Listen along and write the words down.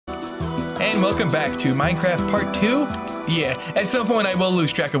And welcome back to Minecraft Part 2. Yeah, at some point I will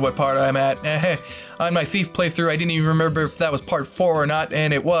lose track of what part I'm at. On my Thief playthrough, I didn't even remember if that was Part 4 or not,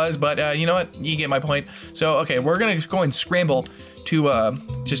 and it was, but you know what? You get my point. So, okay, we're gonna go and scramble to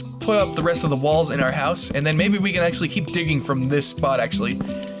just put up the rest of the walls in our house, and then maybe we can actually keep digging from this spot, actually.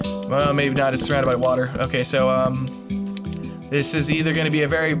 Well, maybe not, it's surrounded by water. Okay, so, this is either gonna be a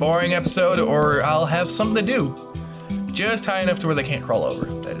very boring episode, or I'll have something to do. Just high enough to where they can't crawl over.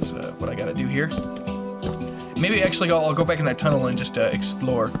 That is what I gotta do here. Maybe actually I'll go back in that tunnel and just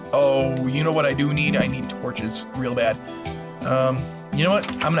explore. Oh, you know what I do need? I need torches real bad. You know what?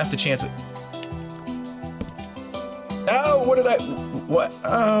 I'm gonna have to chance it. Oh, what did I... What?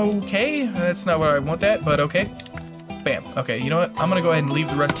 Okay, that's not what I want that, but okay. Bam. Okay, you know what? I'm gonna go ahead and leave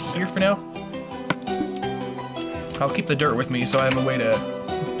the rest here for now. I'll keep the dirt with me so I have a way to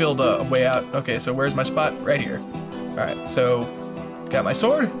build a way out. Okay, so where's my spot? Right here. Alright, so got my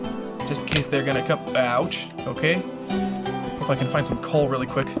sword, just in case they're gonna come. Ouch. Okay. Hope I can find some coal really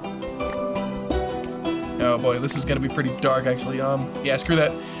quick. Oh boy, this is gonna be pretty dark actually. Yeah, screw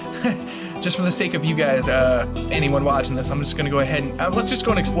that. Just for the sake of you guys, anyone watching this, I'm just gonna go ahead and let's just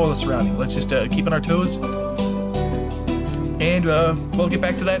go and explore the surrounding. Let's just keep on our toes. And we'll get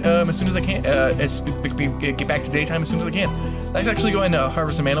back to that as soon as I can. Get back to daytime as soon as I can. Let's actually go and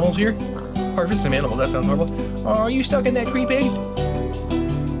harvest some animals here. Harvest some animals, that sounds horrible. Oh, are you stuck in that creepy?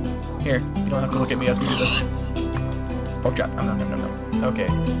 Here, you don't have to look at me as we do this. Pork chop. No. Okay.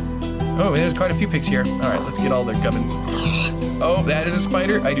 Oh, there's quite a few pigs here. Alright, let's get all their gubbins. Oh, that is a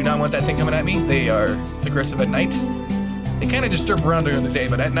spider. I do not want that thing coming at me. They are aggressive at night. They kind of disturb around during the day,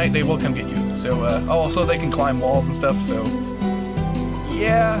 but at night they will come get you. So, also they can climb walls and stuff, so...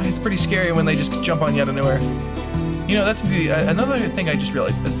 Yeah, it's pretty scary when they just jump on you out of nowhere. You know, that's the another thing I just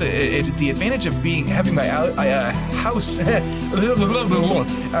realized. That's the advantage of having my house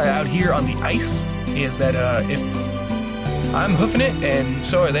out here on the ice is that if I'm hoofing it and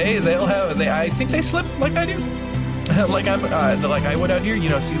so are they, I think they slip like I do, like I would out here. You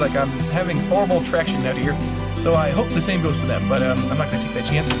know, see, like I'm having horrible traction out here. So I hope the same goes for them. But I'm not gonna take that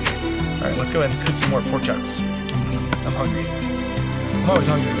chance. All right, let's go ahead and cook some more pork chops. I'm hungry. I'm always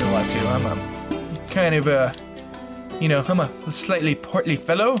hungry in real life too. I'm kind of you know, I'm a slightly portly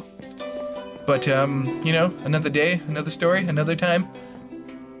fellow, but, you know, another day, another story, another time.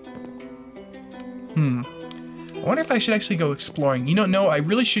 I wonder if I should actually go exploring. You know, no, I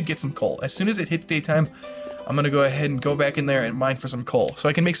really should get some coal. As soon as it hits daytime, I'm gonna go ahead and go back in there and mine for some coal, so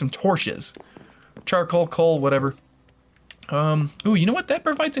I can make some torches. Charcoal, coal, whatever. Ooh, you know what? That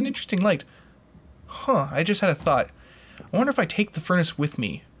provides an interesting light. Huh, I just had a thought. I wonder if I take the furnace with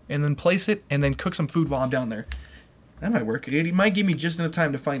me, and then place it, and then cook some food while I'm down there. That might work. It might give me just enough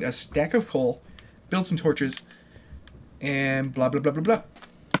time to find a stack of coal, build some torches, and blah, blah, blah, blah, blah.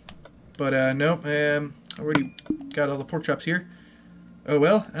 But, no, already got all the pork chops here. Oh,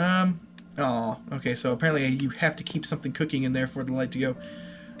 well, aw, okay, so apparently you have to keep something cooking in there for the light to go.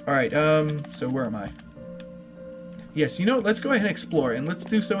 Alright, so where am I? Yes, you know, let's go ahead and explore, and let's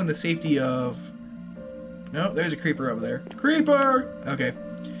do so in the safety of... No, there's a creeper over there. Creeper! Okay.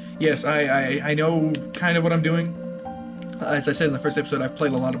 Yes, I know kind of what I'm doing. As I've said in the first episode, I've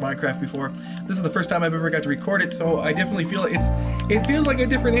played a lot of Minecraft before. This is the first time I've ever got to record it, so I definitely feel it feels like a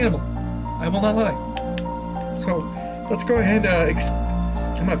different animal. I will not lie. So, let's go ahead, I'm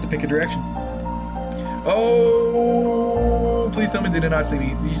gonna have to pick a direction. Oh, please tell me they did not see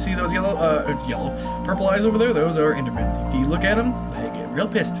me. Do you see those purple eyes over there? Those are Endermen. If you look at them, they get real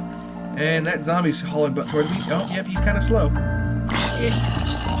pissed. And that zombie's hauling butt towards me. Oh, yep, he's kind of slow.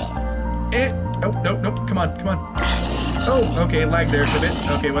 Oh, nope, come on. Oh, okay, lag there for a bit.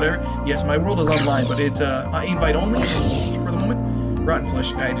 Okay, whatever. Yes, my world is online, but it's invite only for the moment. Rotten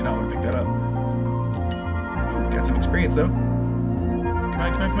flesh. I did not want to pick that up. Got some experience though.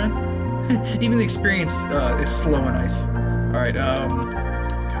 Come on. Even the experience is slow and nice. All right. God,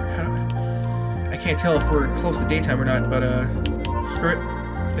 I can't tell if we're close to daytime or not, but screw it.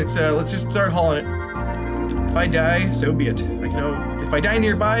 It's let's just start hauling it. If I die, so be it. Like, you know, if I die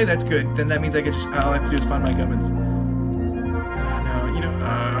nearby, that's good. Then that means I could just all I have to do is find my gubbins. No, you know,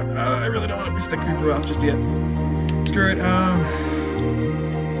 I really don't want to piss that creeper off just yet. Screw it.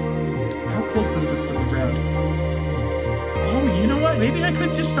 How close is this to the ground? Oh, you know what? Maybe I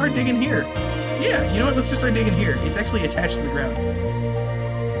could just start digging here. Yeah, you know what? Let's just start digging here. It's actually attached to the ground.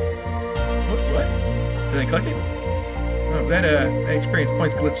 What? Did I collect it? Oh, that experience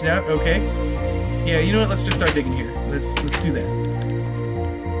point's glitching out. Okay. Yeah, you know what? Let's just start digging here. Let's do that.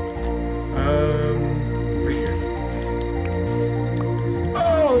 Right here.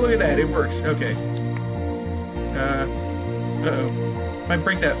 Oh, look at that. It works. Okay. Uh-oh. I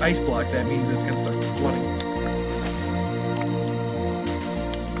break that ice block, that means it's gonna start flooding.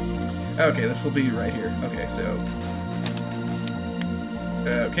 Okay, this will be right here. Okay, so...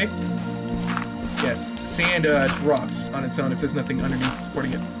 okay. Yes, sand drops on its own if there's nothing underneath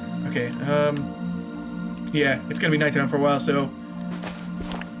supporting it. Okay, yeah, it's gonna be nighttime for a while, so...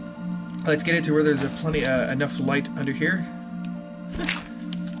 let's get it to where there's plenty, enough light under here.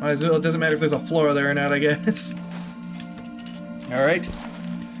 Might as well, it doesn't matter if there's a floor there or not, I guess. Alright.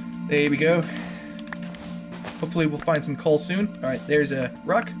 There we go. Hopefully we'll find some coal soon. Alright, there's a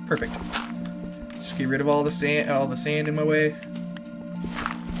rock. Perfect. Just get rid of all the sand in my way.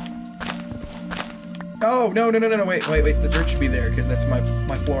 Oh, no, wait, the dirt should be there, because that's my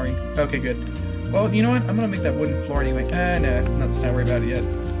flooring. Okay, good. Well, you know what? I'm gonna make that wooden floor anyway. Nah, let's not worry about it yet.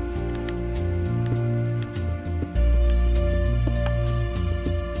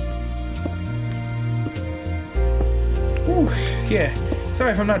 Whew, yeah.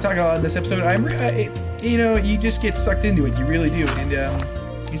 Sorry if I'm not talking a lot in this episode. You know, you just get sucked into it. You really do, and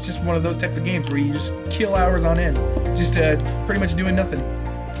it's just one of those type of games where you just kill hours on end, just pretty much doing nothing.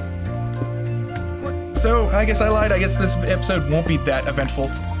 So I guess I lied. I guess this episode won't be that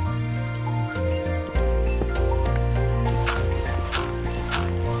eventful.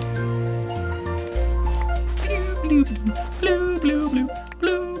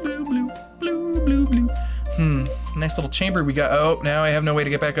 Nice little chamber we got. Oh, now I have no way to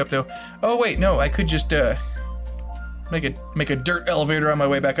get back up though. Oh wait, no, I could just make a dirt elevator on my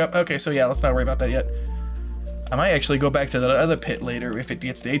way back up. Okay, so yeah, let's not worry about that yet. I might actually go back to the other pit later if it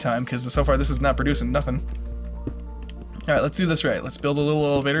gets daytime, because so far this is not producing nothing. Alright, let's do this right. Let's build a little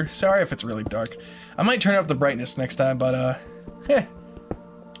elevator. Sorry if it's really dark. I might turn up the brightness next time, but heh.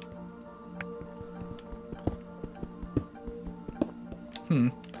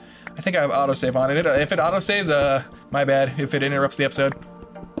 I think I have autosave on it. If it autosaves, my bad if it interrupts the episode.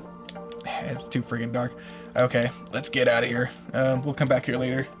 It's too freaking dark. Okay, let's get out of here. We'll come back here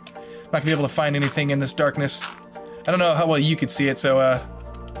later. I'm not gonna be able to find anything in this darkness. I don't know how well you could see it, so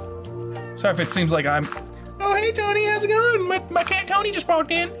sorry if it seems like I'm... Oh, hey Tony, how's it going? My cat Tony just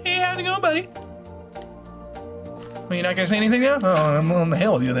walked in. Hey, how's it going, buddy? Well, you're not gonna say anything now? Oh, I'm on the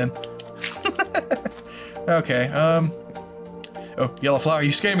hell with you then. Okay, oh, yellow flower,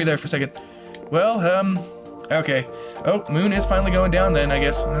 you scared me there for a second. Well, okay. Oh, moon is finally going down then, I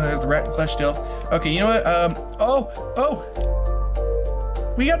guess. There's the rat flesh still. Okay, you know what, oh!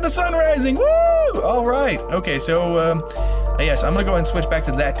 We got the sun rising! Woo! Alright, okay, so, yes, I'm gonna go ahead and switch back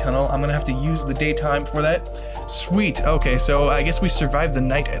to that tunnel. I'm gonna have to use the daytime for that. Sweet, okay, so I guess we survived the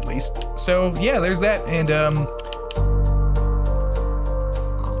night at least. So, yeah, there's that, and,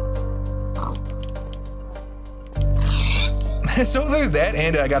 so there's that,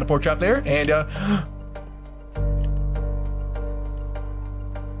 and I got a pork chop there, and,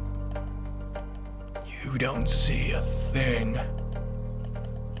 you don't see a thing.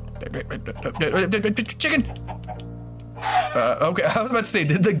 Chicken! Okay, I was about to say,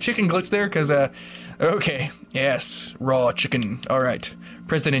 did the chicken glitch there? Because, okay, yes, raw chicken. Alright,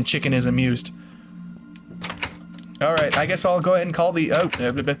 President Chicken is amused. Alright, I guess I'll go ahead and call the,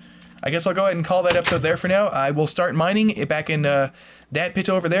 I guess I'll go ahead and call that episode there for now. I will start mining it back in, that pit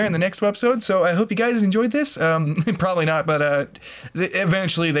over there in the next episode, so I hope you guys enjoyed this. Probably not, but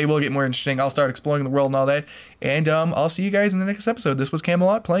eventually they will get more interesting. I'll start exploring the world and all that, and I'll see you guys in the next episode. This was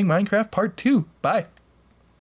Camelot playing Minecraft Part 2. Bye.